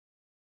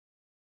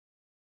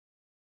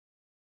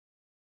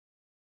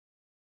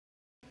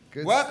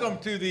Good Welcome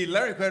to the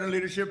Larry Kreider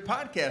Leadership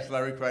Podcast.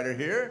 Larry Kreider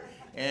here.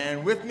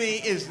 And with me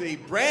is the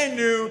brand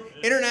new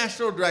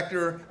International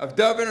Director of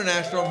Dove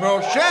International,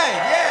 Merle Shang.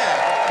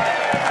 Yeah!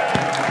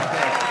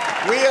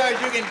 We are,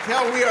 as you can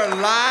tell, we are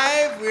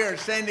live. We are at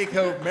Sandy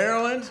Cove,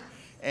 Maryland.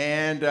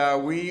 And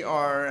we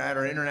are at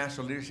our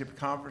International Leadership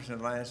Conference.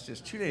 And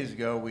just 2 days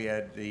ago, we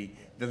had the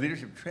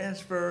leadership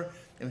transfer.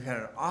 And we've had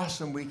an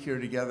awesome week here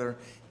together.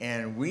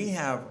 And we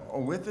have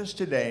with us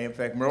today, in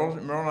fact, Merle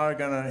and I are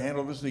going to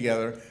handle this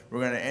together. We're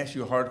going to ask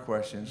you hard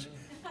questions.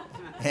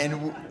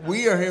 And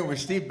we are here with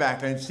Steve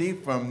Backlund.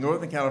 Steve from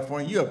Northern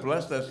California. You have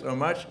blessed us so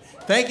much.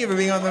 Thank you for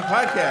being on the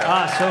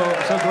podcast.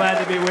 So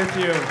glad to be with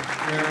you.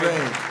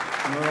 Great.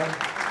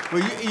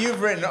 Well,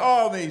 you've written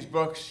all these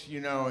books, you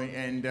know,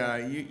 and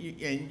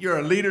you're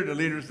a leader to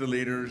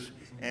leaders,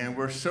 and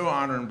we're so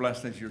honored and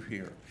blessed that you're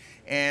here.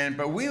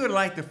 But we would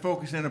like to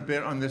focus in a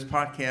bit on this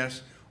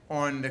podcast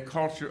on the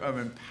culture of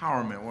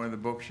empowerment, one of the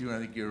books you and I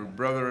think your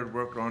brother had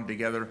worked on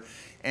together.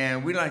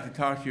 And we'd like to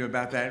talk to you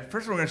about that.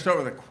 First, we're going to start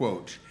with a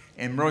quote.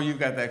 And Merle, you've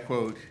got that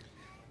quote.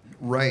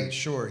 Right,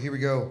 sure. Here we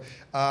go.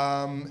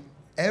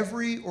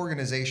 Every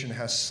organization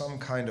has some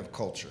kind of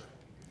culture.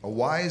 A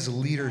wise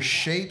leader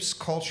shapes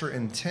culture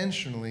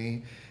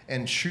intentionally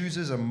and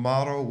chooses a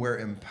model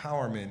where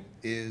empowerment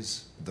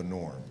is the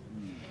norm.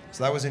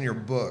 So that was in your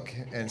book,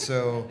 and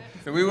so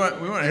we want to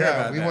hear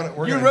about that.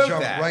 We're going to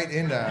jump right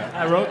in that.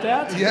 I wrote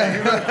that? Yeah.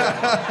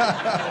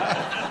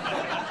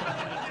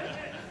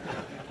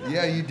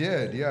 Yeah, you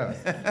did. Yeah.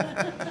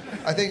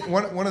 I think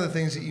one of the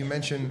things that you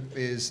mentioned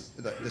is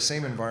the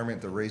same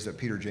environment that raised up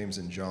Peter, James,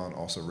 and John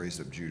also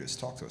raised up Judas.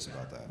 Talk to us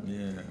about that.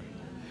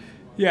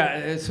 Yeah,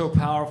 it's so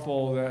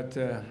powerful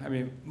that,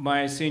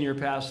 my senior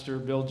pastor,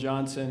 Bill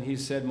Johnson, he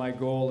said, my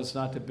goal is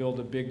not to build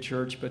a big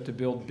church, but to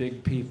build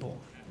big people.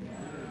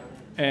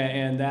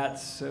 And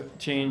that's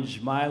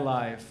changed my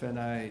life.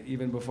 And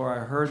even before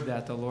I heard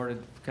that, the Lord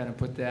had kind of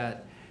put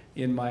that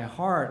in my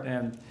heart.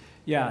 And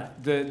yeah,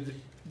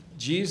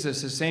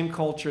 Jesus, the same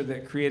culture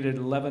that created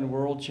 11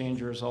 world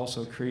changers,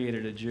 also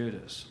created a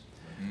Judas.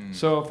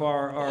 So if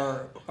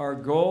our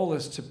goal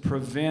is to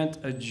prevent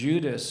a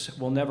Judas,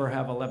 we'll never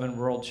have 11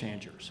 world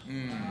changers.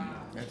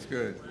 That's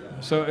good.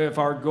 So if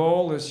our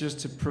goal is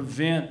just to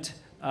prevent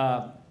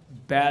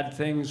bad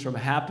things from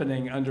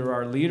happening under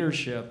our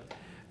leadership,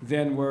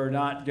 then we're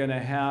not going to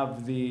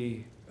have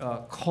the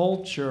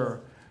culture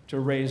to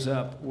raise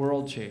up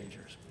world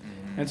changers.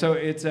 And so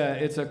it's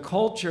a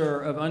culture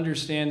of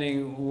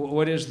understanding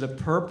what is the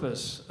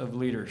purpose of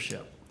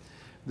leadership.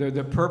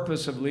 The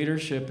purpose of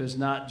leadership is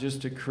not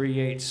just to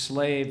create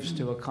slaves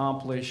to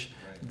accomplish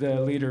the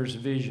leader's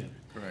vision.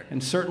 Correct.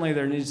 And certainly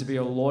there needs to be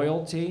a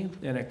loyalty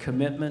and a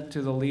commitment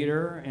to the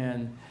leader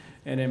and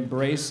an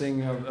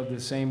embracing of the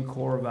same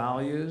core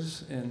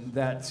values, and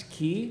that's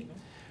key.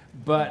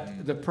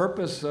 But the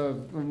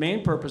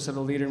main purpose of a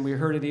leader, and we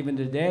heard it even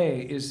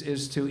today,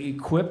 is to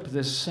equip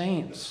the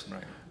saints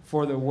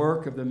for the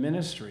work of the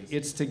ministry.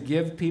 It's to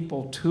give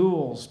people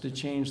tools to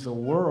change the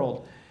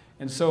world.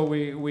 And so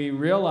we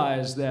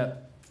realize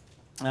that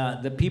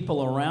the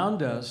people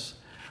around us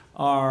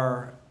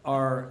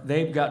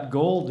they've got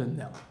gold in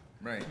them.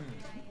 Right.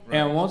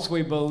 And once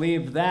we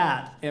believe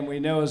that, and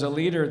we know as a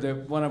leader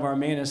that one of our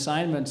main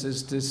assignments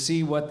is to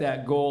see what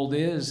that gold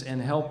is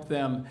and help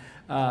them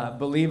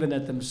believe in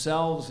it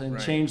themselves and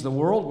change the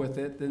world with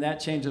it, then that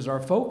changes our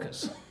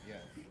focus. Yeah.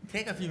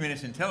 Take a few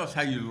minutes and tell us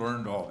how you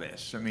learned all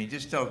this. I mean,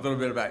 just tell us a little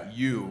bit about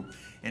you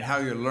and how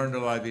you learned a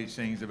lot of these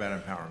things about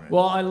empowerment.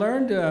 Well, I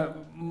learned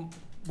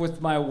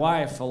with my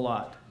wife a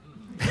lot.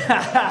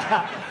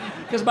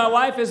 Because my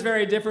wife is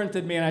very different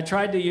than me, and I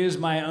tried to use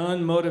my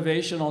own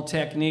motivational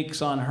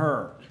techniques on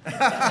her.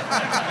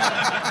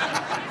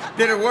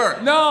 Did it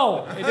work?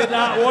 No, it did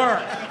not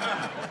work.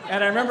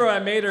 And I remember I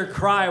made her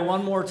cry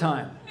one more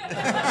time.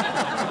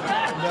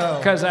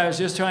 Because I was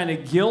just trying to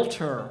guilt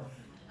her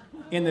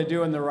into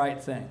doing the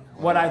right thing.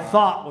 What I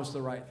thought was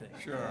the right thing.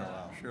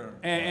 Sure.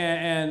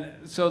 And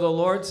so the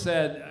Lord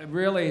said,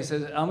 he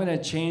says, I'm going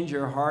to change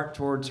your heart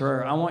towards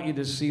her. I want you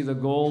to see the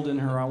gold in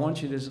her. I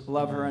want you to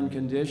love her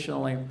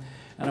unconditionally.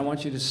 And I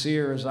want you to see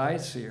her as I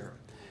see her.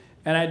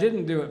 And I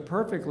didn't do it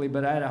perfectly,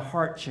 but I had a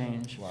heart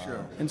change. Wow.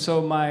 Sure. And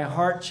so my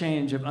heart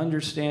change of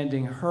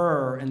understanding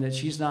her and that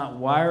she's not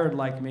wired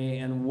like me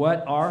and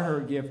what are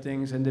her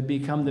giftings and to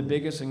become the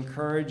biggest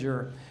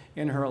encourager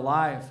in her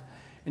life.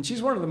 And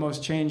she's one of the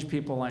most changed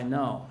people I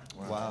know.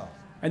 Wow.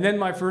 And then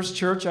my first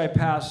church I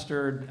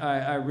pastored,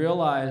 I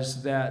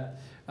realized that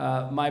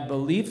my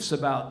beliefs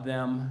about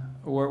them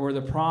were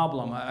the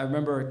problem. I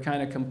remember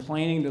kind of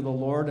complaining to the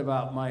Lord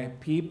about my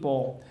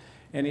people.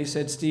 And he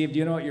said, Steve, do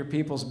you know what your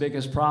people's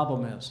biggest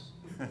problem is?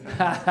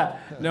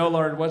 No,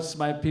 Lord, what's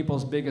my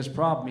people's biggest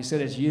problem? He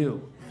said, it's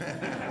you.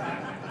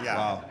 Yeah.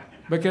 Wow.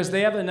 Because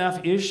they have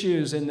enough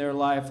issues in their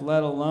life,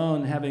 let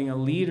alone having a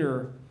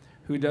leader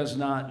who does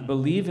not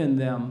believe in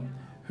them,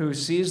 who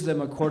sees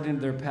them according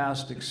to their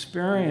past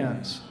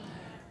experience.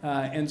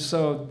 And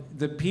so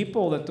the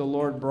people that the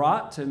Lord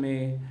brought to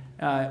me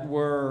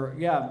were,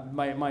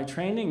 my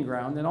training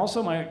ground, and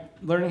also my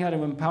learning how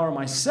to empower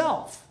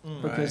myself,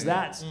 because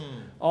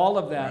all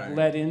of that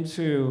led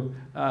into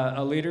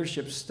a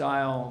leadership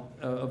style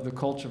of the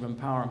culture of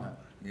empowerment.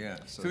 Yeah.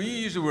 So you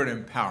use the word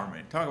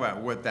empowerment. Talk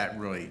about what that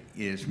really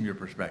is from your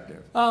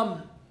perspective.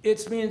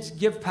 It means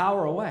give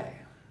power away.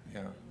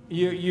 Yeah.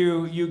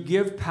 You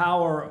give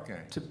power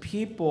to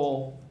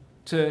people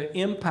to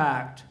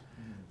impact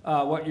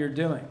what you're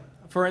doing.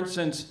 For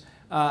instance,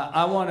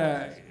 I want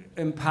to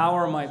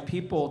empower my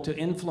people to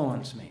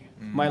influence me,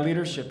 my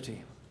leadership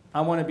team.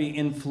 I want to be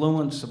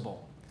influenceable.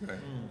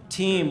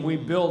 Team, we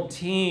build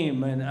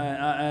team, and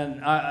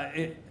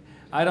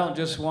I don't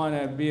just want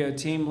to be a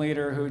team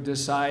leader who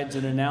decides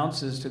and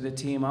announces to the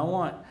team. I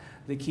want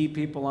the key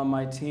people on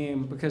my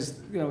team, because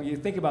you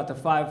think about the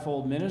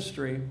fivefold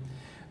ministry.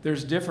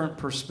 There's different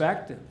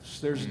perspectives.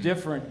 There's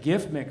different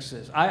gift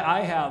mixes.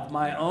 I have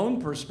my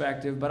own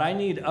perspective, but I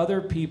need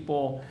other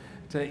people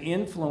to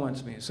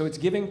influence me. So it's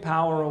giving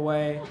power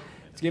away.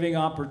 It's giving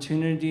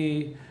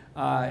opportunity.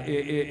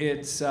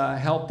 It's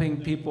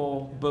helping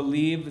people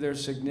believe they're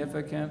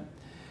significant.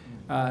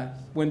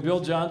 When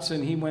Bill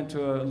Johnson, he went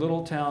to a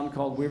little town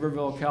called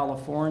Weaverville,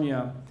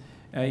 California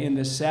in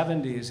the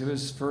 70s. It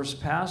was his first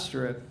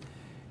pastorate.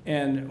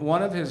 And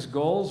one of his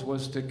goals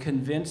was to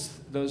convince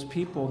those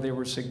people they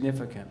were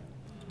significant.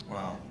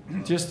 Wow.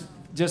 Just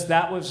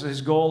that was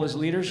his goal as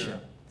leadership.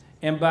 Sure.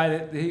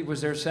 And he was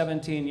there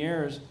 17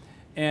 years.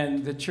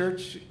 And the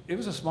church, it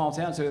was a small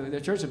town, so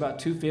the church was about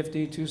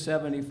 250,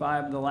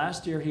 275. And the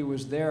last year he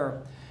was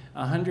there,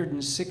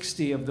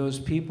 160 of those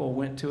people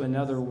went to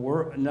another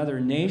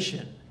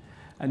nation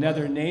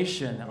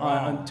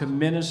to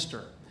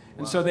minister.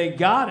 And so they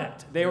got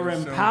it. They were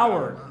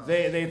empowered.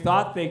 They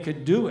thought they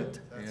could do it.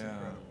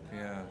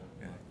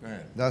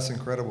 That's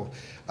incredible.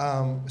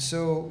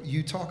 So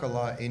you talk a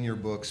lot in your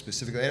book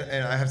specifically,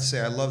 and I have to say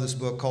I love this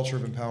book, Culture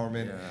of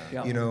Empowerment.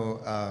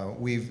 Yeah.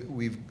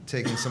 We've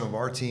taken some of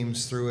our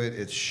teams through it.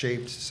 It's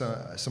shaped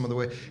some of the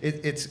way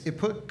it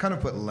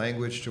put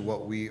language to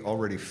what we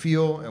already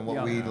feel and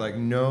what we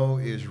know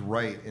is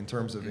right in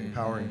terms of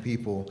empowering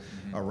people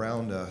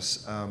around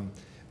us.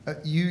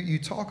 You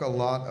talk a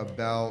lot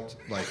about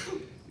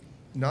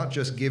not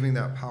just giving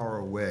that power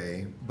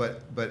away,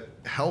 but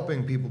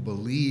helping people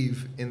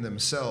believe in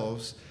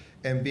themselves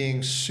and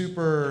being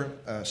super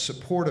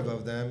supportive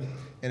of them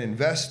and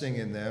investing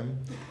in them.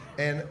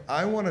 And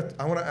I want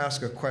to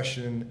ask a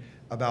question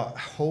about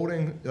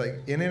holding,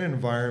 in an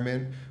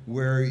environment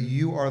where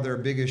you are their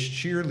biggest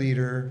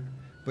cheerleader,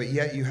 but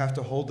yet you have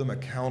to hold them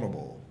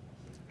accountable.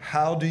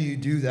 How do you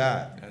do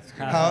that? That's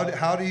good.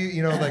 How do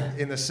you,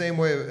 in the same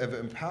way of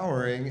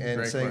empowering and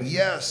Great saying, question.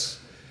 Yes,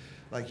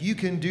 you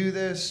can do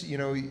this,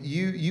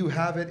 you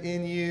have it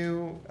in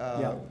you,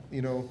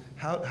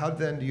 how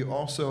then do you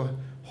also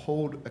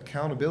hold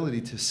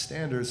accountability to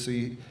standards so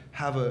you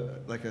have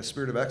a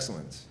spirit of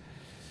excellence?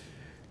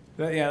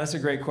 That's a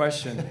great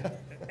question.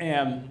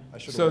 And I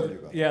should have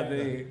warned you about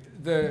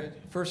that. The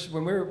first,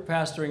 when we were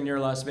pastoring near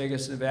Las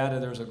Vegas, Nevada,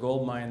 there was a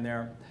gold mine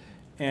there,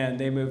 and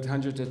they moved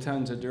hundreds of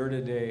tons of dirt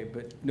a day,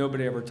 but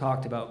nobody ever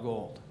talked about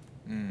gold.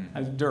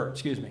 Dirt,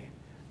 excuse me.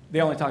 They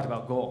only talked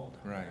about gold.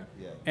 Right.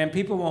 Yeah. And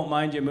people won't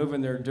mind you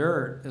moving their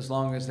dirt as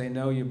long as they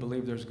know you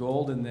believe there's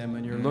gold in them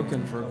and you're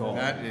looking for gold.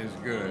 That is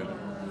good.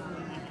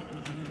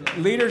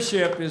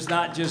 Leadership is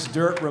not just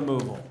dirt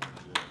removal.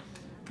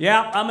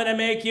 Yep, I'm going to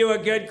make you a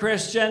good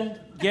Christian.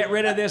 Get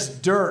rid of this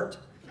dirt.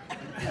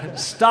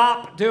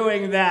 Stop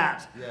doing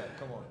that. Yeah,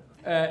 come on.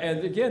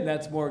 And again,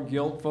 that's more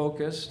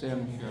guilt-focused.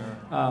 And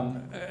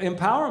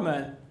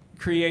empowerment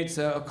creates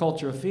a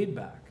culture of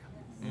feedback.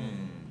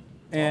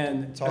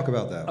 And talk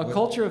about that. A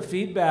culture of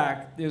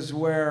feedback is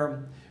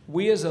where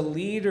we as a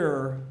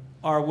leader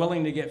are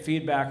willing to get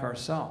feedback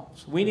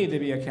ourselves. We need to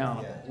be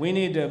accountable. Yeah. We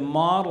need to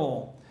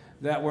model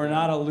that we're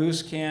not a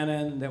loose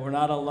cannon, that we're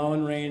not a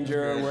lone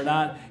ranger,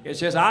 it's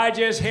just, I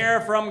just hear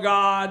from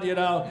God,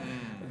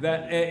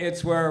 that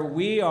it's where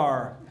we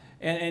are.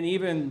 And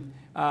even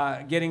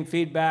getting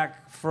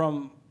feedback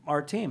from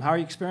our team. How are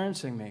you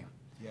experiencing me?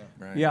 Yeah.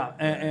 Right. Yeah,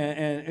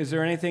 and is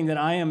there anything that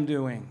I am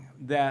doing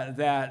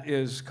that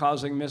is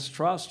causing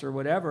mistrust or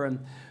whatever?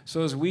 And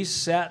so as we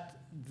set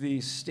the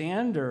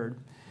standard,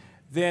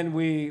 then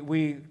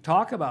we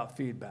talk about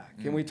feedback,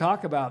 and we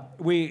talk about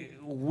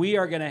we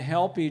are going to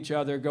help each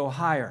other go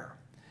higher.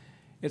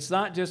 It's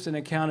not just an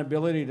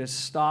accountability to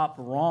stop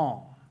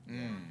wrong,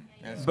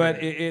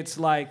 but it's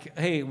like,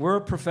 hey, we're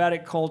a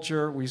prophetic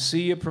culture. We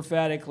see you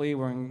prophetically.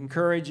 We're going to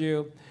encourage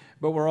you,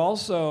 but we're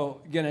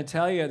also going to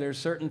tell you there's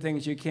certain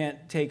things you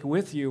can't take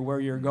with you where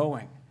you're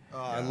going.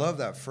 I love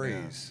that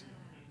phrase.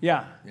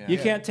 Yeah. You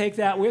can't take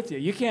that with you.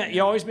 You can't.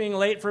 You're always being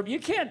late for. You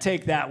can't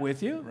take that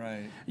with you.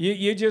 Right.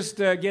 You just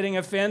getting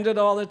offended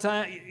all the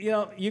time.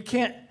 You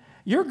can't.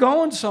 You're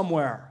going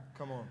somewhere.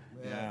 Come on.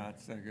 Yeah,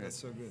 that's so good. That's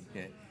so good.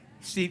 Yeah.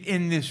 Steve,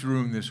 in this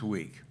room this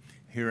week,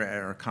 here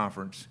at our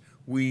conference,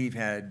 we've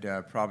had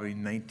probably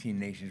 19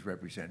 nations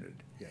represented.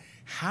 Yeah.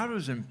 How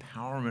does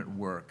empowerment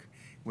work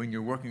when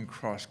you're working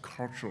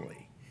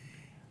cross-culturally?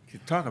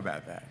 Talk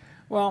about that.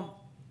 Well,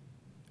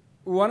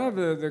 One of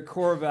the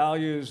core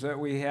values that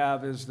we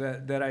have is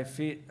that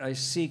I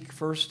seek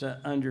first to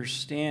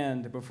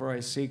understand before I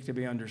seek to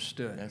be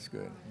understood. That's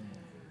good.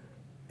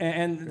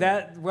 And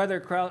that, whether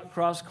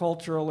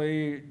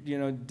cross-culturally,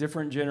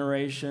 different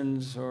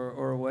generations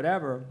or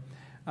whatever,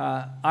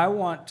 I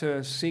want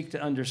to seek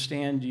to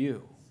understand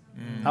you.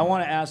 I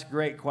want to ask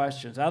great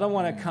questions. I don't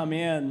want to come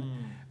in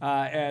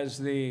as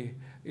the,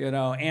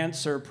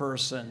 answer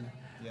person.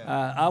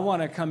 Yeah. I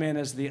want to come in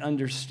as the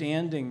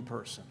understanding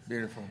person.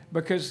 Beautiful.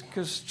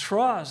 Because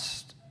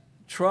trust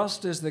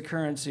is the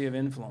currency of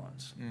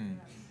influence.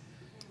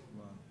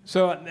 Wow.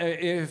 So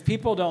if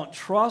people don't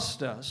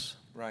trust us,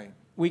 right,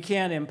 we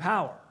can't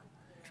empower.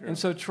 True. And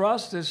so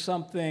trust is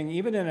something,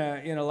 even in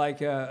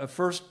a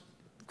first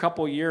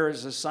couple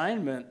years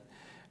assignment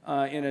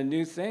in a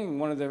new thing,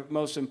 one of the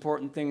most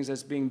important things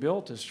that's being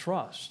built is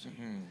trust,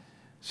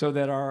 so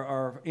that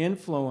our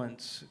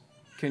influence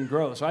can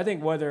grow. So I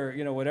think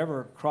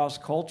whatever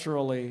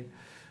cross-culturally,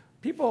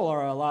 people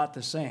are a lot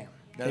the same.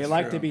 They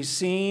like to be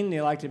seen,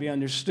 they like to be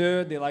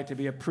understood, they like to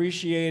be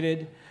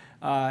appreciated,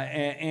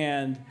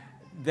 and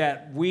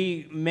that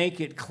we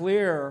make it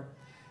clear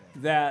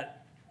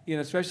that,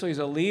 especially as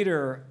a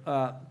leader,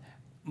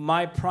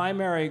 my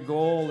primary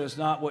goal is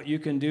not what you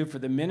can do for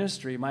the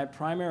ministry. My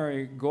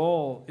primary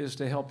goal is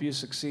to help you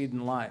succeed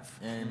in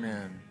life.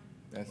 Amen.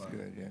 That's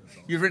good, yeah.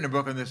 You've written a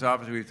book on this,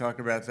 obviously. We've talked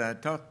about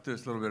that. Talk to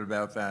us a little bit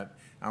about that.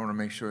 I want to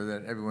make sure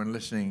that everyone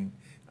listening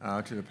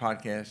to the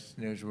podcast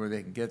knows where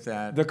they can get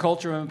that. The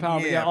Culture of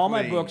Empowerment. Yeah, all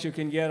please. my books you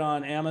can get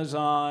on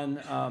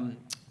Amazon.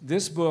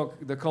 This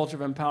book, The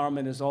Culture of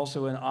Empowerment, is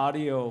also an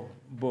audio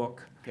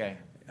book. Okay.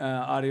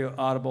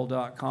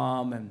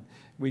 Audible.com, and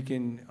we have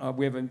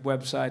a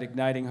website,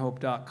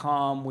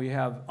 ignitinghope.com. We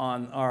have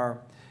on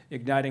our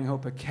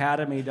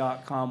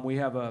ignitinghopeacademy.com, we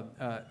have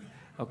a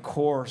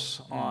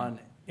course on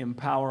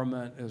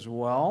empowerment as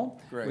well.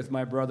 Great. With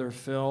my brother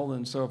Phil.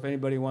 And so if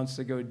anybody wants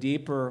to go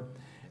deeper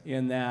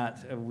in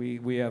that,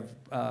 we have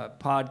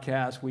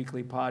podcasts,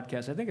 weekly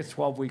podcasts. I think it's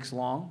 12 weeks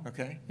long.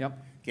 Okay.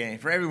 Yep. Okay.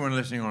 For everyone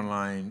listening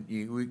online,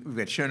 we've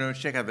got show notes.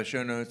 Check out the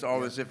show notes. All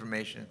this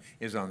information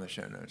is on the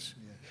show notes.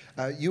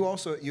 Yeah.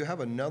 You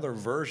have another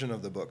version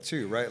of the book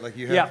too, right? Like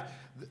you have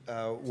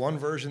one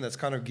version that's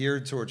kind of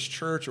geared towards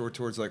church or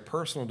towards like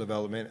personal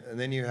development, and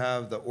then you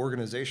have the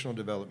organizational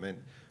development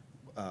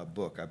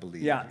book, I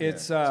believe. Yeah,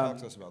 it's. Talk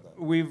to us about that.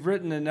 We've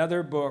written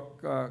another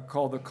book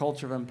called The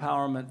Culture of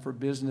Empowerment for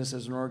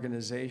Businesses and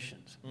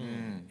Organizations,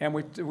 and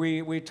we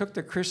took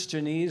the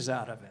Christianese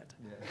out of it.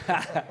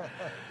 Yeah.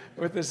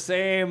 With the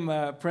same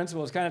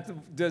principles, kind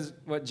of does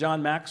what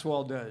John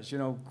Maxwell does.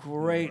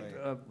 Great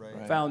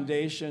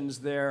foundations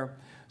there.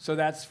 So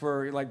that's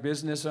for like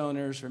business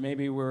owners, or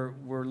maybe we're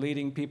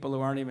leading people who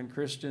aren't even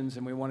Christians,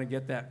 and we want to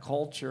get that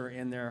culture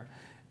in there.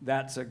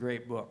 That's a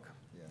great book.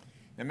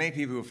 And many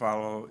people who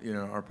follow,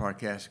 our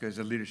podcast, because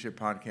the leadership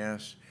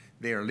podcast,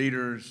 they are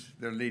leaders.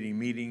 They're leading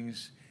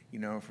meetings,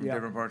 from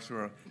different parts of the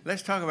world.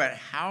 Let's talk about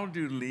how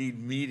to lead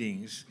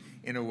meetings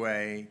in a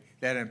way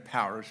that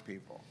empowers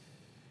people.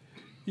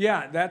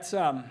 Yeah, that's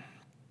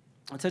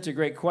such a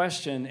great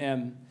question.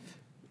 And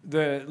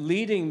the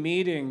leading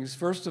meetings,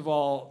 first of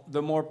all,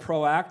 the more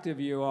proactive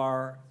you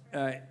are,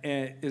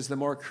 is the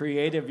more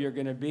creative you're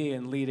going to be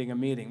in leading a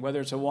meeting,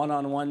 whether it's a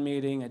one-on-one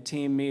meeting, a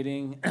team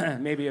meeting,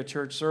 maybe a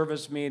church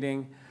service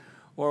meeting,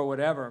 or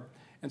whatever.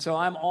 And so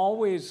I'm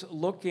always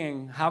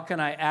looking, how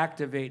can I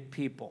activate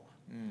people?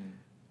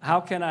 How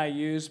can I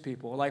use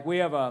people? Like we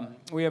have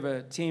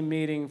a team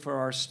meeting for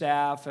our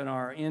staff and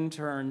our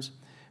interns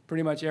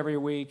pretty much every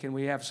week, and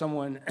we have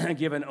someone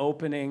give an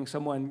opening,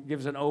 someone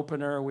gives an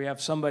opener, we have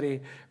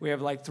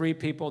like 3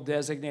 people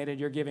designated,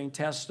 you're giving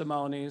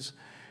testimonies.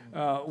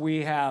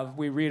 We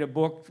read a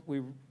book.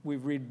 We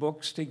read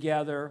books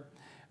together,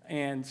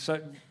 and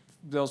so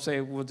they'll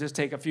say, "We'll just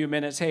take a few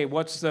minutes. Hey,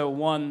 what's the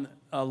one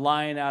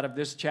line out of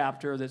this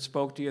chapter that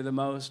spoke to you the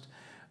most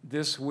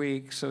this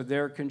week?" So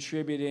they're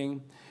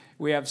contributing.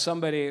 We have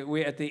somebody.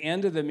 At the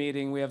end of the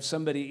meeting, we have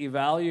somebody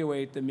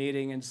evaluate the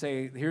meeting and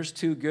say, "Here's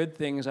 2 good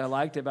things I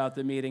liked about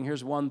the meeting.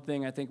 Here's one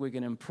thing I think we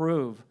can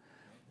improve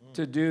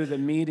to do the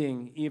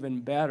meeting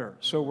even better."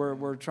 So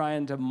we're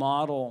trying to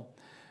model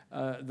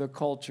the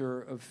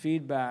culture of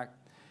feedback.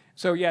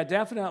 So yeah,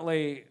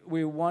 definitely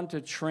we want to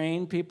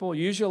train people.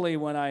 Usually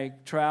when I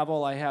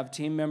travel, I have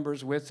team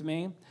members with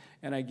me,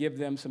 and I give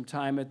them some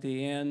time at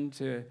the end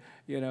to,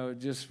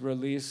 just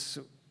release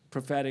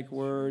prophetic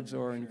words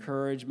or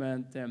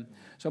encouragement. And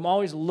so I'm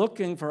always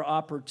looking for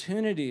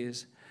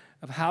opportunities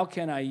of how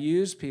can I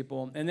use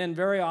people. And then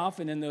very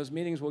often in those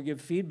meetings, we'll give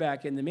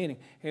feedback in the meeting.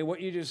 Hey, what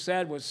you just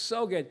said was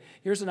so good.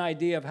 Here's an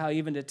idea of how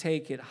even to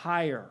take it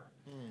higher.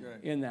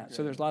 In that.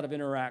 So there's a lot of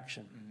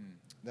interaction.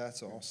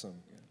 That's awesome.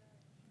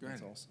 Go ahead.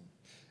 That's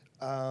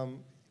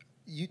awesome.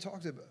 You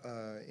talked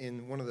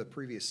in one of the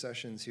previous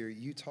sessions here,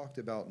 you talked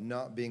about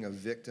not being a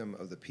victim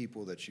of the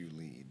people that you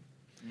lead.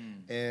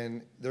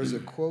 And there's a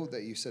quote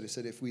that you said, it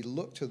said, if we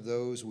look to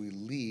those we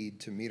lead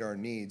to meet our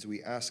needs,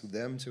 we ask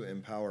them to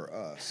empower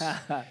us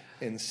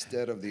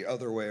instead of the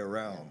other way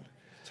around.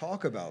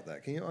 Talk about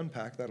that. Can you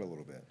unpack that a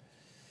little bit?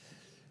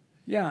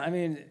 Yeah, I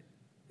mean,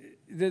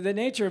 the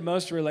nature of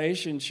most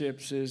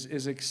relationships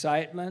is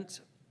excitement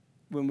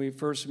when we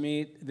first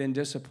meet, then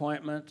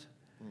disappointment,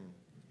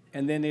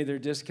 and then either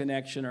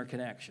disconnection or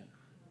connection.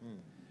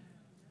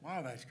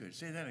 Wow, that's good.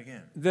 Say that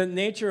again. The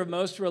nature of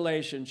most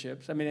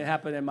relationships, I mean, it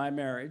happened in my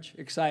marriage,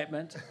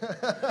 excitement,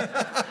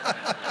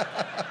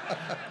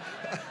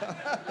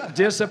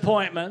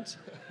 disappointment,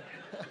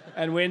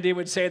 and Wendy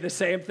would say the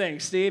same thing.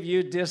 Steve,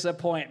 you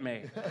disappoint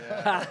me.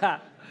 Yeah.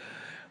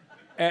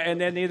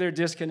 And then either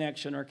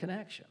disconnection or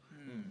connection.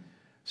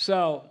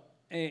 So,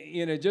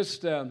 you know,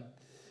 just the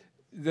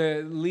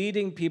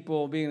leading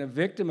people, being a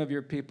victim of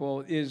your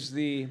people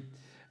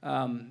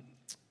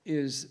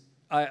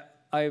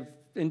I've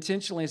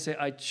intentionally say,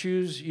 I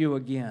choose you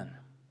again.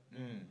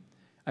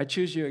 I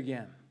choose you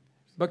again.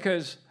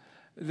 Because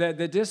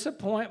the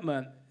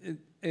disappointment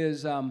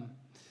is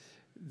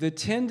the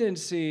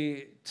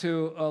tendency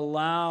to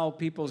allow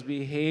people's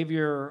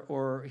behavior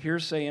or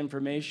hearsay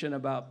information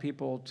about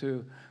people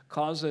to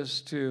cause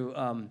us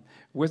to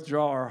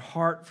withdraw our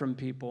heart from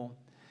people.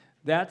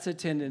 That's a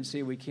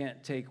tendency we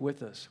can't take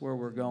with us where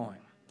we're going.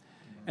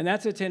 And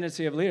that's a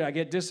tendency of leader. I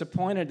get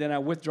disappointed, then I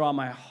withdraw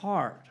my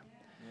heart.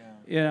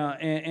 You know,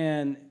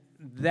 and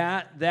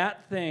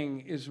that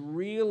thing is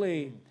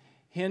really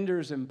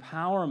hinders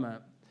empowerment,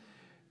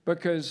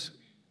 because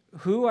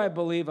who I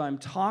believe I'm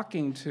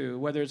talking to,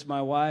 whether it's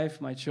my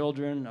wife, my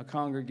children, a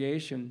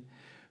congregation,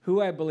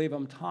 who I believe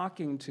I'm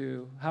talking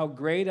to, how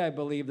great I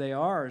believe they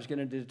are, is going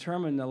to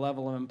determine the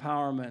level of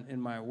empowerment in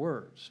my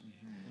words.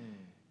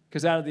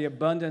 Because out of the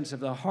abundance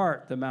of the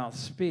heart, the mouth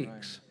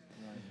speaks.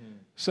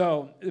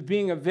 So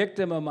being a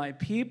victim of my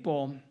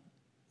people,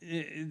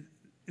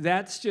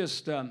 that's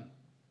just,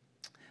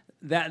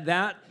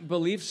 that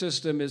belief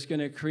system is going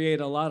to create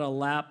a lot of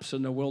lapse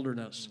in the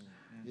wilderness.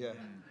 Yeah,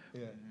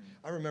 yeah.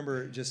 I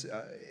remember just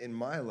in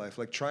my life,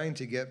 like trying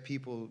to get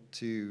people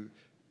to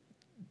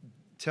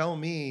tell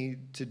me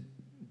to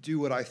do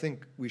what I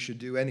think we should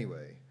do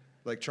anyway.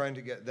 Like trying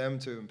to get them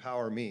to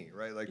empower me,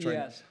 right? Like trying,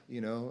 yes.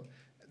 You know,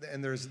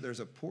 and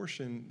there's a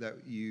portion that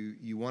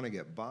you want to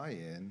get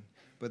buy-in,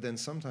 but then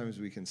sometimes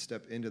we can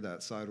step into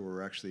that side where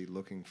we're actually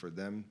looking for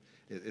them.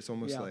 It's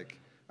almost like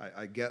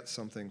I get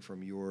something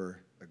from your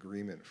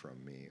agreement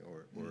from me,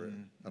 or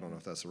I don't know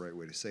if that's the right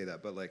way to say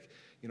that, but like,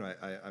 you know,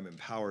 I'm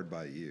empowered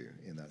by you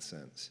in that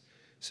sense.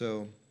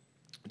 So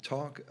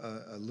talk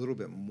a little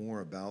bit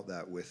more about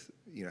that with,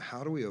 you know,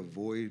 how do we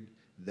avoid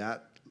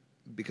that,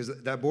 because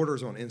that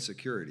borders on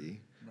insecurity,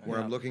 where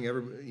I'm looking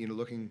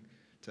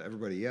to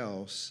everybody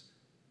else.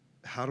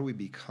 How do we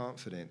be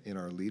confident in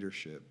our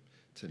leadership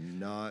to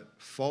not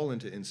fall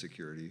into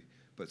insecurity,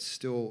 but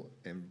still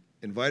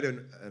invite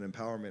an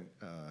empowerment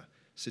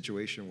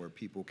situation where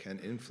people can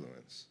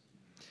influence?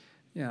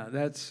 Yeah,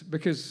 that's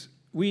because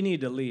we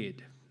need to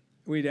lead.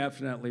 We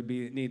definitely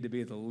need to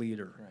be the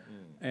leader,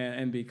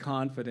 and be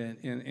confident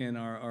in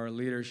our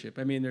leadership.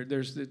 I mean,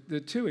 there's the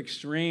two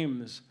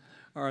extremes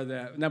are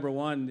that, number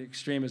one, the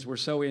extreme is we're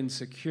so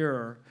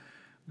insecure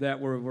that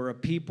we're a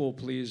people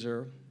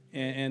pleaser,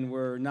 and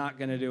we're not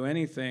going to do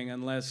anything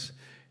unless,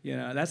 you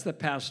know, that's the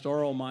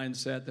pastoral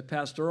mindset. The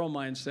pastoral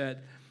mindset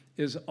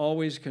is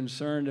always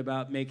concerned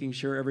about making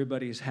sure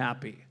everybody's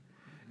happy.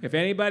 If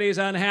anybody's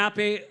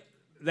unhappy,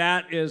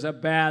 that is a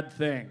bad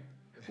thing.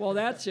 Well,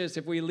 that's just,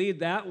 if we lead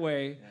that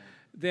way,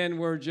 then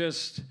we're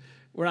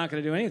not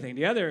going to do anything.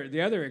 The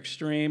other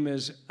extreme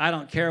is, I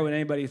don't care what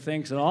anybody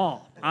thinks at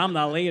all. I'm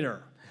the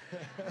leader.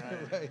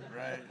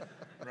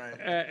 Right.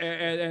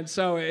 And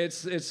so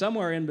it's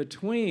somewhere in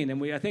between.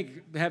 And I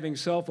think having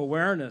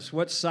self-awareness,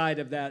 what side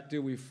of that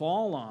do we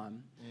fall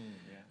on?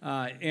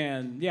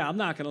 And I'm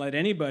not going to let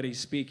anybody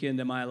speak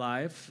into my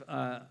life,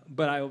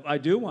 but I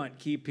do want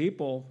key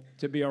people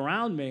to be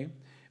around me.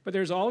 But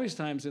there's always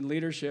times in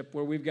leadership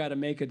where we've got to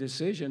make a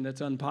decision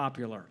that's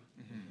unpopular.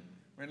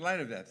 In light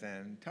of that,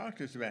 then, talk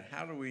to us about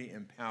how do we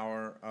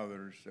empower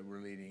others that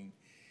we're leading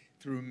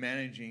through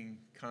managing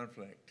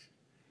conflict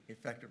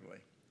effectively?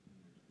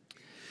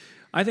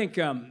 I think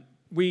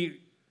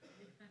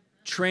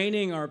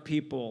training our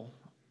people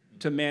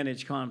to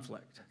manage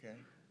conflict. Okay.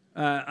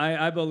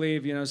 I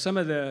believe, you know, some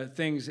of the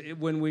things,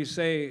 when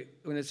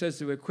it says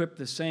to equip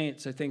the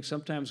saints, I think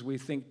sometimes we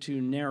think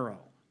too narrow.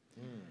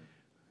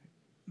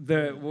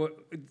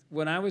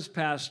 When I was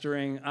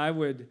pastoring, I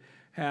would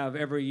have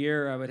every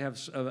year, I would have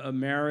a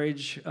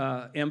marriage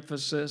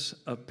emphasis,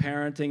 a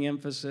parenting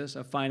emphasis,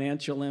 a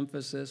financial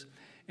emphasis,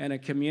 and a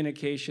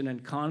communication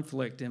and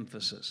conflict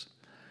emphasis.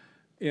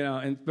 You know,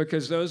 and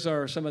because those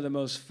are some of the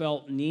most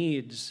felt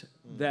needs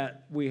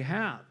that we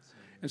have.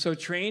 And so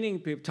training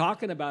people,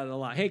 talking about it a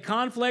lot. Hey,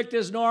 conflict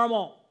is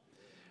normal.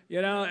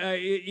 You know,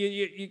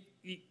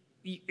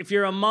 if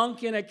you're a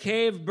monk in a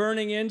cave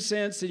burning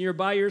incense and you're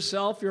by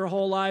yourself your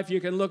whole life, you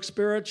can look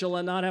spiritual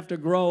and not have to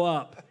grow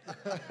up.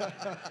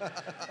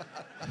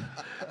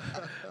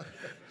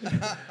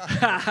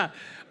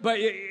 But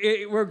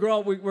we're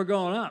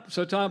growing up.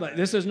 So talk about it.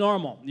 This is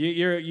normal.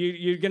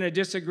 You're going to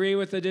disagree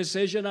with the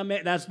decision I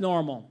made. That's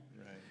normal.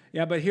 Right.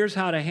 Yeah, but here's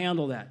how to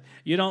handle that.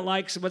 You don't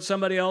like what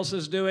somebody else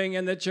is doing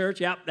in the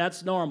church. Yep,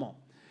 that's normal.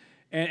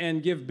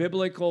 and give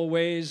biblical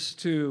ways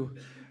to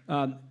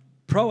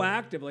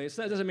proactively.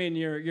 That doesn't mean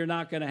you're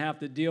not going to have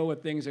to deal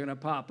with things that are going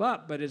to pop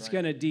up, but it's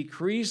going to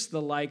decrease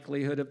the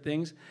likelihood of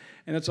things,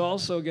 and it's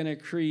also going to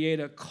create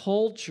a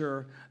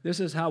culture. This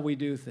is how we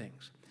do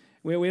things.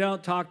 We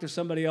don't talk to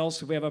somebody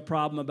else if we have a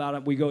problem about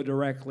it. We go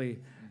directly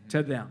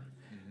to them.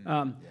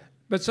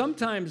 But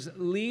sometimes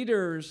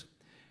leaders,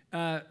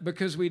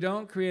 because we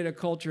don't create a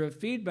culture of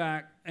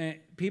feedback,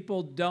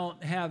 people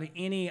don't have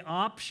any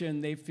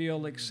option, they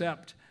feel,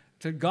 except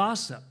to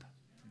gossip.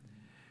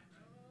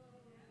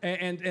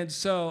 And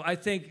so I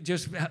think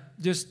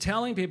just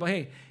telling people,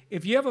 hey,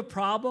 if you have a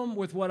problem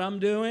with what I'm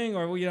doing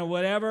or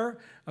whatever,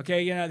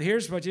 okay,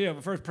 here's what you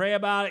do. First, pray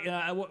about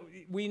it.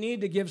 We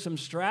need to give some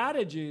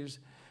strategies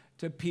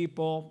to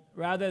people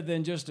rather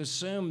than just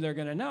assume they're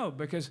going to know,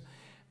 because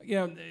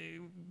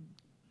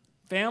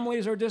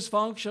families are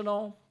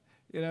dysfunctional,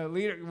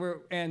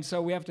 and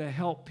so we have to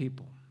help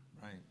people.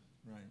 Right.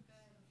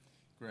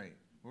 Great.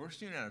 Well, we're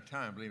soon out of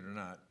time, believe it or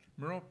not.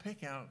 Merle,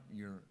 pick out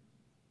your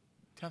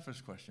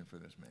toughest question for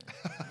this man.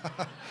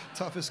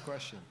 Toughest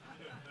question.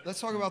 Let's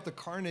talk about the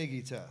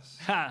Carnegie test.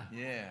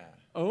 Yeah.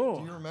 Oh.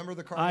 Do you remember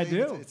the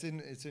Carnegie? I do.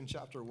 It's in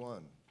chapter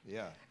 1.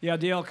 Yeah. Yeah,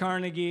 Dale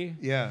Carnegie.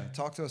 Yeah.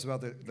 Talk to us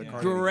about the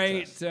Carnegie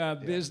Great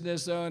test.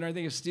 business owner. I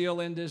think of steel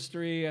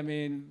industry. I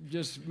mean,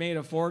 just made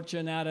a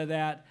fortune out of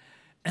that.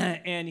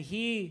 And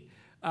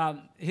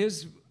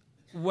his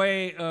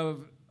way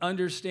of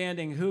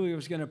understanding who he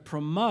was going to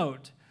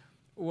promote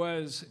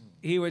was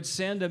he would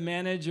send a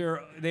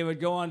manager. They would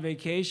go on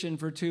vacation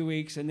for 2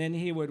 weeks, and then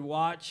he would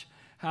watch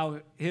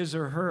how his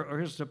or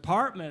his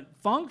department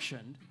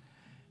functioned.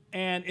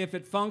 And if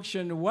it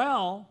functioned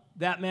well,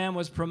 that man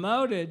was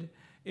promoted.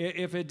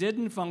 If it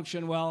didn't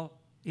function well,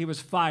 he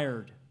was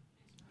fired.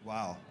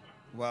 Wow.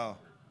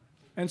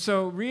 And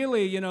so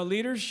really,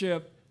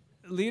 leadership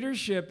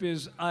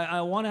is I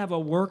want to have a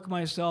work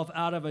myself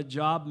out of a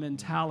job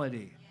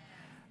mentality.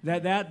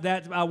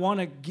 That I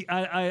want to.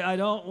 I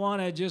don't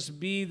want to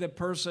just be the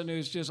person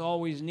who's just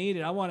always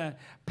needed. I want to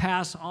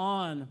pass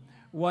on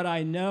what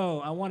I know.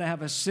 I want to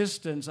have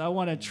assistance. I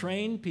want to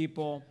train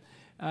people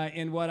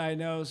in what I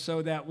know,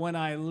 so that when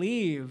I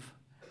leave,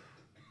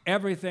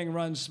 everything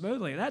runs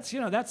smoothly. That's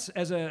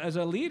as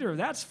a leader,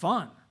 that's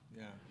fun.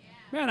 Yeah.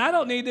 Man, I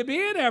don't need to be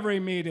in every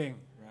meeting.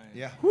 Right.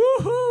 Yeah.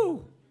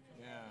 Woohoo!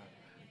 Yeah.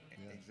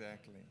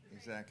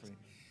 Exactly.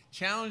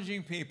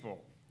 Challenging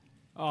people.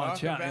 Oh,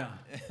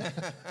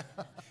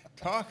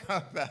 Talk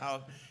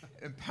about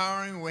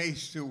empowering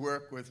ways to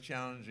work with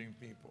challenging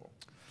people.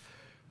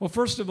 Well,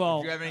 first of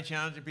all, do you have any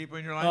challenging people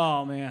in your life?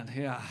 Oh man,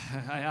 yeah,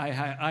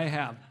 I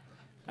have.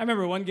 I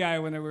remember one guy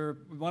when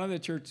one of the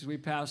churches we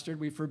pastored,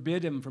 we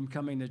forbid him from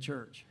coming to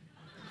church.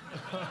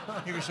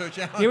 He was so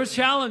challenging. He was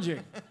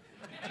challenging.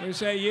 We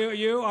say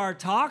you are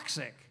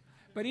toxic,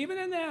 but even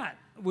in that,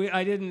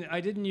 I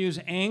didn't use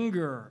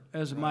anger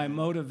as my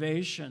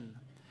motivation.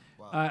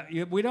 Wow.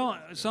 We don't.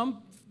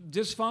 Some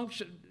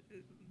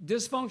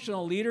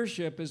dysfunctional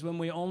leadership is when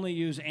we only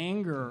use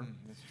anger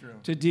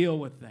to deal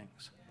with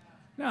things.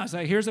 No, it's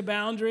like, here's a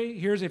boundary.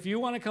 Here's, if you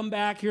want to come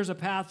back, here's a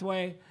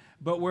pathway,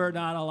 but we're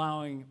not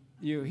allowing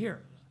you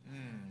here.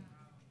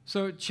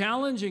 So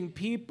challenging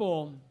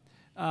people,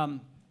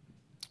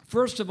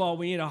 first of all,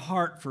 we need a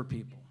heart for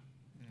people.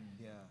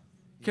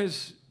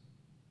 Because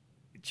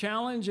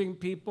challenging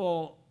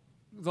people,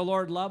 the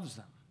Lord loves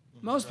them.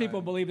 Most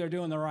people believe they're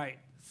doing the right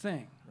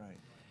thing. Right.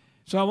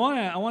 So I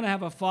want to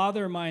have a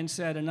father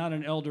mindset and not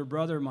an elder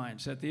brother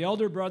mindset. The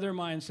elder brother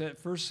mindset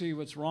first see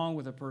what's wrong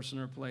with a person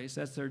or place.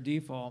 That's their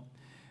default.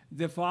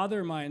 The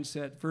father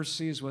mindset first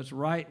sees what's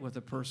right with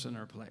a person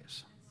or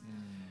place.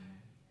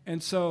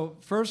 And so,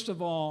 first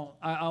of all,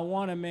 I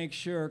want to make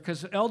sure,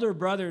 because elder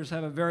brothers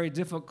have a very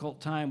difficult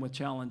time with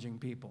challenging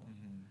people.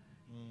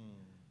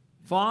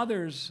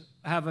 Fathers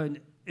have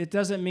it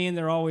doesn't mean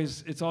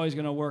it's always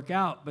going to work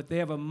out, but they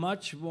have a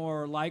much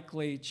more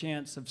likely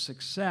chance of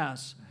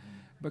success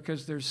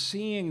because they're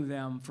seeing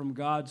them from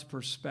God's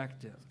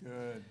perspective.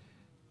 Good.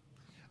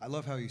 I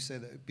love how you say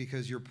that,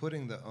 because you're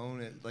putting the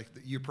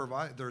you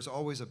provide, there's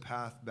always a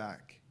path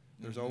back.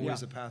 There's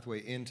always a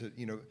pathway into,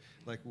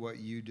 like what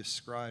you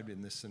described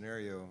in this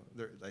scenario.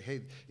 Like,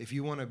 hey, if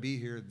you want to be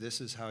here, this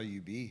is how you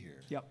be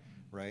here. Yep.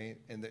 Right?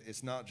 And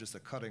it's not just a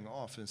cutting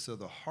off. And so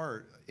the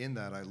heart in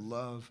that, I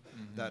love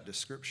that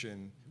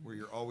description where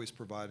you're always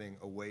providing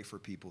a way for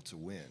people to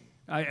win.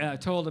 I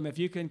told him, if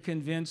you can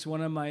convince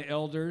one of my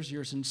elders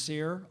you're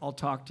sincere, I'll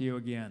talk to you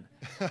again.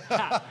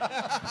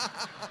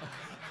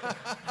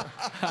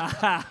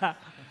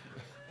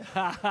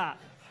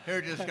 Here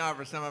at this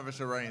conference, some of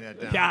us are writing that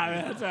down.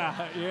 Yeah, that's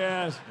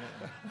yes.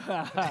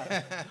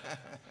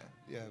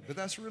 Yeah, but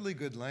that's really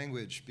good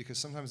language, because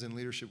sometimes in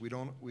leadership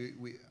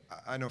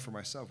I know for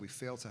myself, we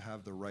fail to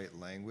have the right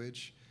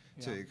language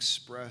to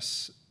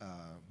express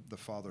the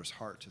Father's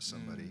heart to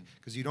somebody,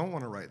 because you don't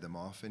want to write them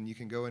off, and you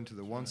can go into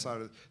the one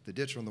side of the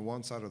ditch on the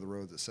one side of the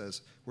road that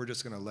says we're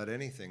just going to let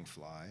anything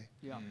fly,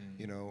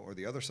 or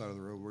the other side of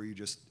the road where you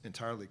just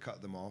entirely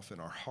cut them off and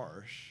are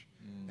harsh,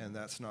 and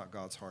that's not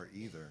God's heart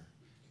either.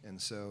 And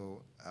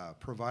so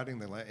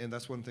providing and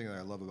that's one thing that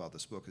I love about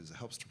this book, is it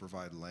helps to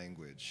provide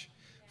language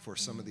for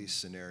some of these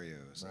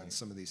scenarios and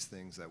some of these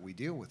things that we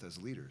deal with as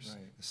leaders.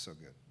 Right. It's so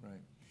good.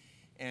 Right.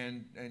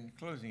 And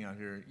closing out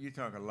here, you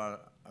talk a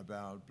lot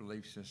about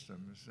belief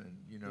systems,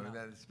 and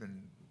that has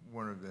been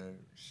one of the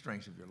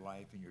strengths of your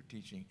life and your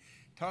teaching.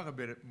 Talk a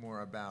bit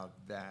more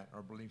about that,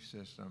 our belief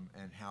system,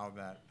 and how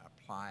that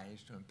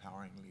applies to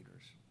empowering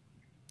leaders.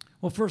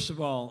 Well, first of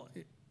all,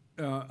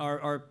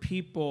 our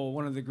people,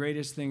 one of the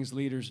greatest things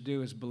leaders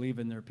do is believe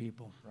in their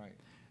people. Right.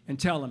 And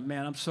tell them,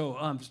 man,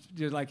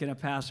 like in a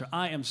pastor,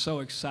 I am so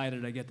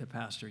excited I get to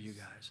pastor you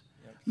guys.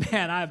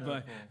 Man,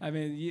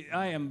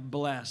 I am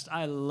blessed.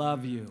 I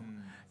love you.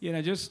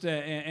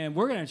 And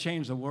we're going to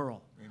change the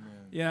world.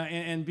 Amen.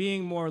 And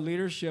being more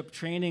leadership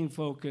training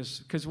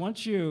focused, because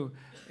once you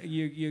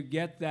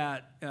get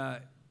that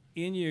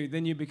in you,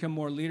 then you become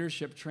more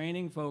leadership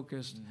training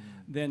focused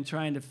than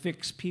trying to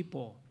fix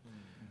people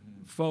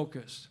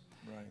focused.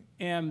 Right.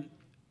 And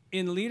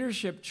in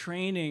leadership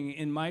training,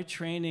 in my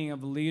training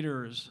of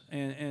leaders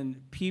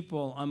and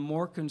people, I'm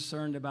more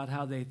concerned about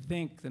how they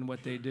think than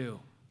what they do.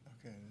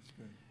 Okay, that's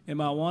good. In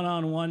my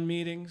one-on-one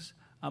meetings,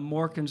 I'm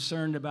more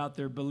concerned about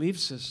their belief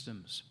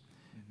systems,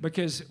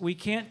 because we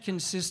can't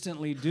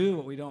consistently do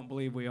what we don't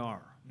believe we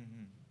are.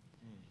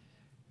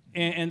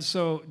 And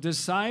so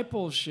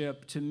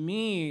discipleship to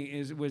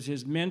me was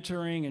his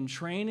mentoring and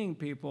training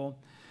people.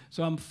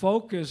 So I'm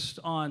focused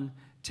on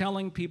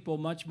telling people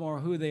much more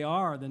who they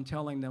are than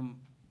telling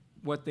them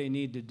what they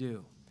need to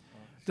do.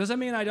 Doesn't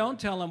mean I don't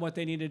tell them what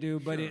they need to do,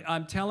 but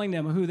I'm telling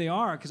them who they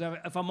are. Because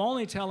if I'm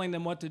only telling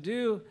them what to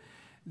do,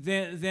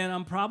 then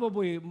I'm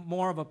probably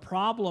more of a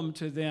problem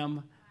to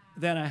them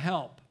than a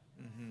help.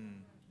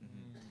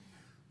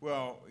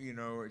 Well,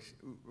 we're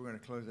going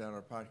to close out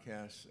our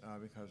podcast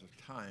because of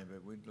time,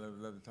 but we'd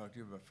love to talk to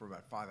you for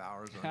about 5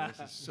 hours on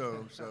this. It's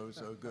so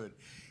good.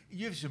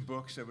 You have some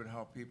books that would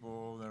help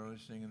people that are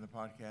listening in the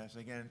podcast.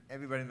 Again,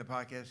 everybody in the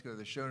podcast, go to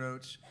the show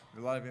notes.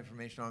 There's a lot of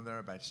information on there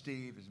about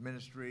Steve, his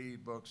ministry,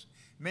 books.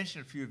 Mention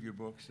a few of your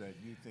books that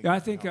you think. Yeah, I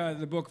think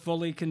the book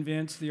Fully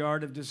Convinced, The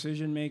Art of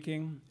Decision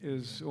Making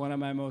is one of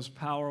my most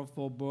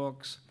powerful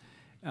books.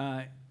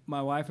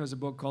 My wife has a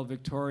book called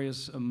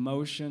Victorious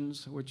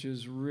Emotions, which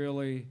is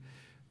really,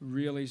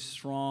 really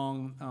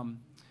strong.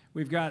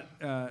 We've got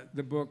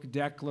the book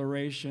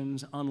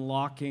Declarations,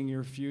 Unlocking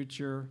Your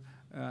Future.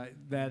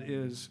 That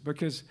is,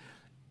 because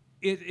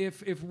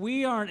if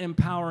we aren't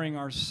empowering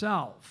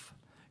ourselves,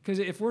 because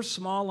if we're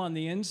small on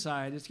the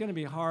inside, it's going to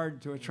be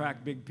hard to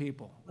attract big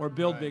people or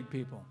build big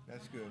people.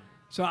 That's good.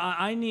 So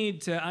I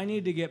need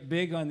to get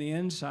big on the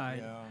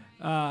inside,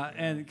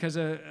 and because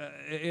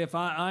if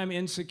I'm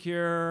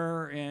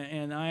insecure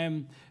and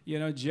I'm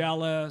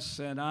jealous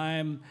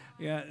and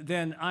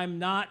then I'm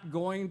not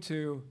going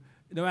to,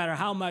 no matter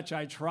how much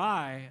I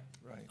try,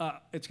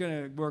 it's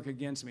going to work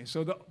against me.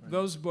 So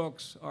those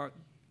books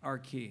are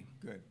key.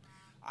 Good.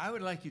 I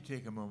would like you to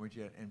take a moment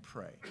yet and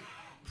pray.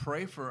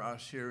 Pray for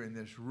us here in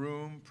this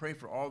room. Pray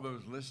for all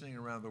those listening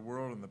around the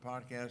world in the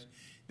podcast,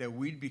 that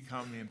we'd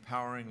become the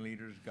empowering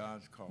leaders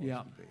God's called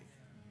us to be.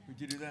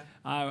 Would you do that?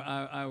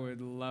 I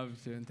would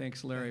love to. And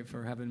thanks, Larry,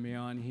 for having me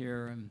on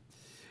here. And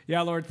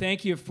Lord,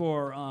 thank you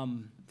for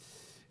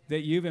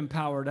that you've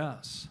empowered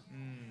us.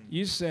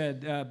 You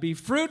said, be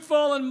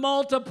fruitful and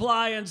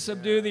multiply and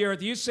subdue the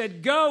earth. You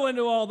said, go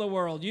into all the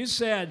world. You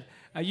said,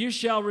 you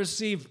shall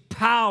receive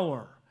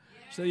power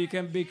so you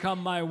can become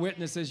my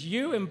witnesses.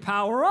 You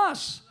empower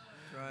us.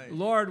 Right.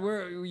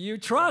 Lord, you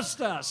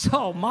trust us.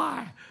 Oh,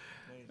 my.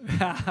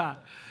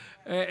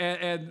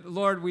 and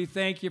Lord, we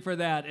thank you for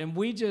that. And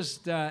we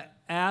just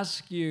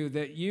ask you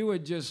that you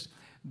would just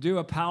do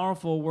a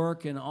powerful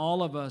work in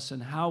all of us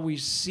and how we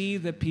see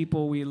the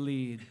people we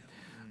lead.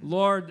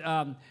 Lord,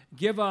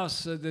 give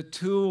us the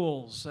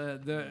tools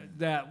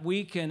that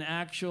we can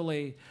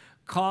actually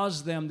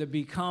cause them to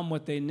become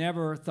what they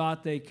never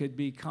thought they could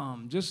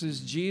become. Just as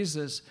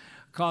Jesus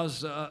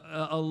caused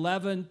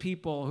 11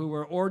 people who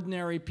were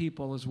ordinary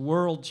people as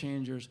world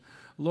changers.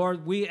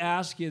 Lord, we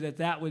ask you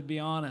that would be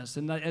on us.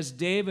 And that as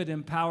David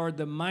empowered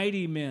the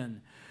mighty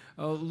men,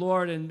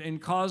 Lord, and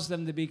caused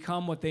them to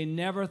become what they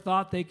never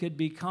thought they could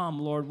become,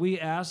 Lord, we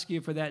ask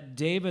you for that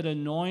David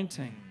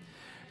anointing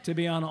to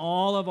be on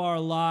all of our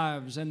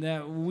lives, and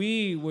that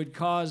we would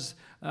cause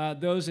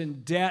those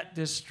in debt,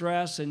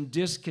 distress, and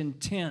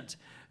discontent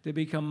to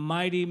become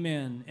mighty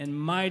men and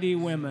mighty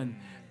women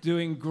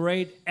doing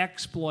great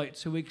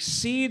exploits, who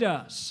exceed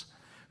us,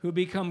 who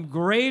become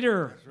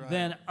greater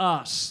than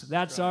us.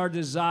 That's our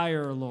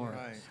desire, Lord.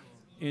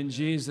 In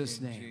Jesus'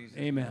 name,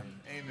 amen.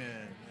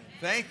 Amen.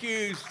 Thank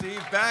you,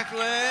 Steve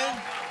Backlund.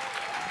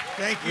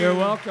 Thank you. You're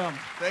welcome.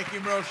 Thank you,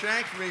 Merle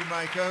Shanks, for being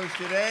my co-host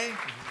today.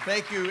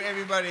 Thank you,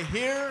 everybody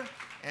here,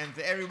 and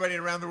to everybody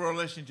around the world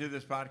listening to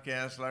this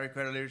podcast, Larry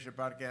Kreider Leadership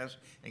Podcast.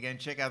 Again,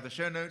 check out the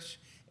show notes,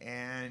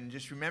 and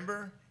just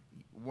remember,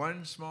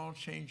 one small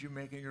change you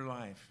make in your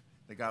life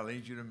that God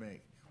leads you to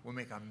make will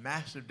make a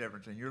massive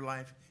difference in your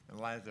life and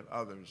the lives of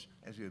others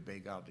as we obey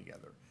God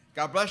together.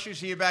 God bless you.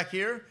 See you back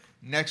here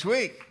next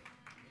week.